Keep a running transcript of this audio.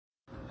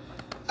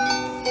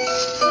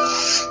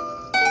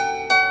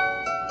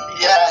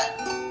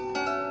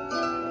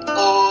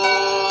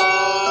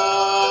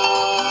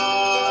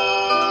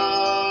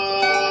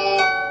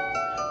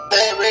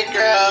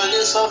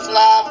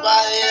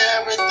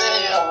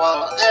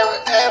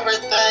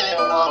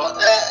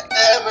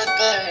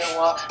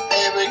want.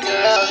 Baby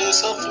girl, you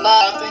so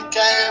fly, I think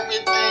I got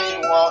everything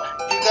you want.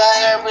 You got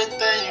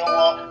everything you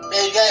want.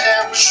 Baby, got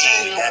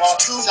everything you want.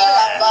 That's too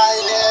bad.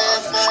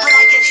 But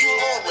I guess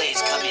you'll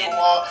always come in.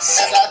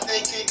 And I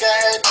think you got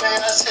everything.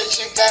 I said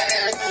she got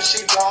everything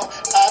she want.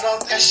 I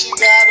don't think she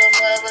got a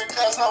man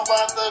because I'm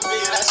about to be.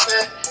 That's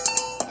it.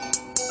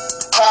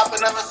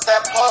 Popping up with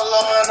that polo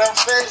in her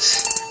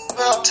face.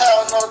 Don't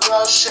tell no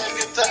dumb shit.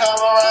 Get the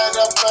hammer right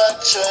up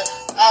at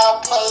you.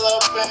 I'll pull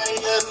up in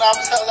you and I'll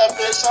tell that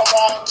bitch I'm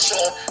out you.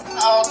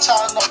 I don't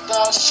talk no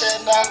dumb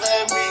shit. Now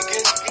let me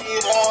get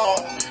beat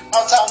on. I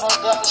don't talk no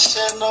dumb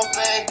shit. No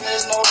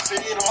babies, no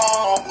feet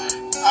on.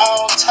 I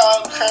don't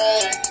talk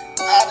crazy.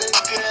 I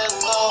just get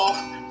low.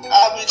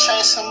 I be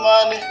chasing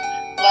money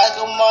like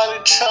a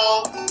money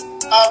choke.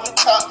 I be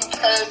talking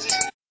crazy.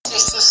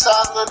 Just the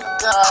sound of the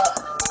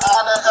gun. I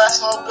done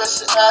asked no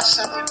bitch to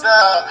asking me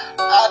down.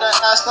 I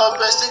done asked no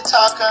bitch to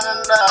talking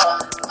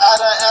enough. I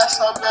done asked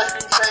no bitch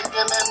be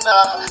faking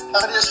enough.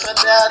 I'm just for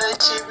daddy,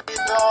 she be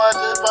doing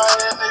just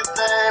about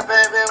anything.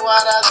 Baby,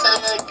 why'd I say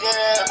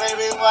again?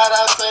 Baby, why'd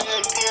I say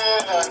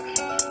again?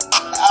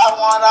 I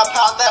wanna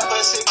pop that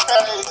pussy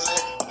crazy.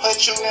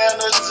 Put you in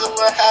the zoo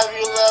and have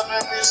you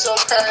loving me so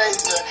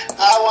crazy.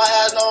 I won't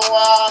have no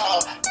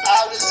wall.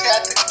 I just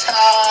got the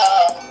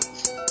top.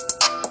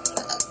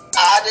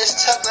 I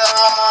just took the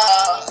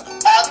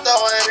I throw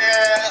it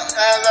in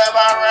and let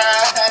my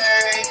ride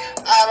hang.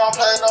 I don't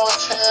play no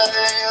chain,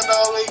 you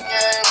know we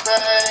game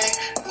bang.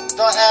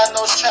 Don't have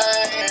no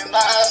chain,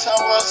 not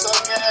asking what's a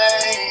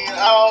game.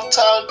 I don't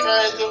talk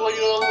crazy when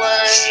you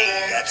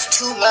lame. That's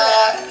too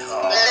bad.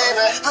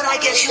 Baby, but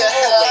I guess you'll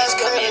always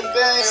come in.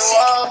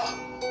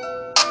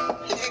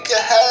 You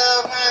can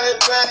have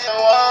anything you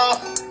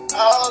want.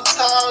 I don't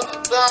talk the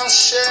dumb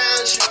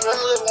shit you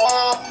really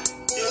want.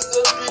 You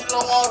could be the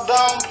one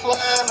dumb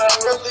plan I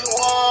really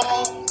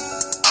want.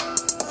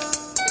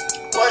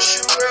 What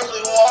you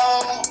really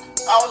want?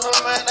 I'm the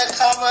man that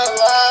come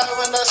alive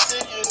when I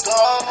see you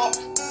gone.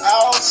 I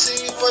don't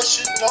see what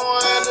you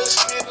doing, it's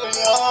speaking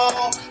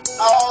young.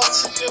 I don't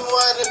see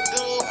what to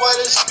do, but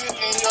it's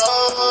speaking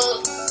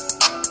yours.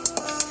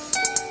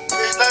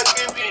 Bitch, I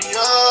give you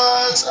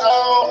yours. I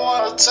don't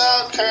wanna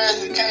talk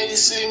crazy, can't you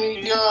see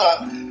me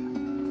yours?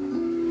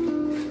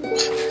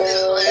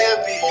 It'll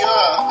be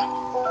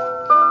yours.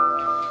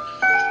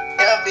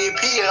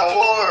 MVP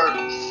award.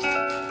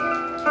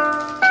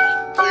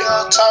 We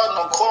don't talk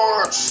no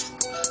chords.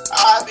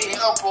 I be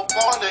up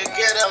on to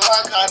get it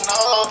like I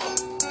know.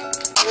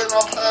 We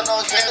don't play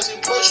no games, we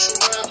push you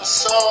in the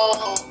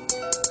soul.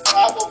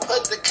 I will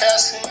put the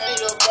casting in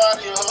your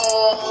body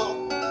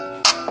hole.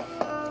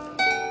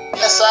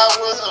 Yes, I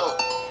will.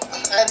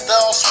 And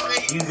don't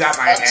speak. You got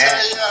my I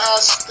tell you I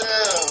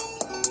still.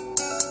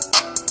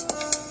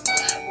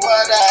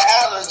 What the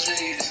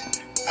allergies?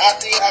 I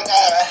think I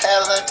got a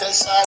hell of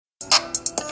this.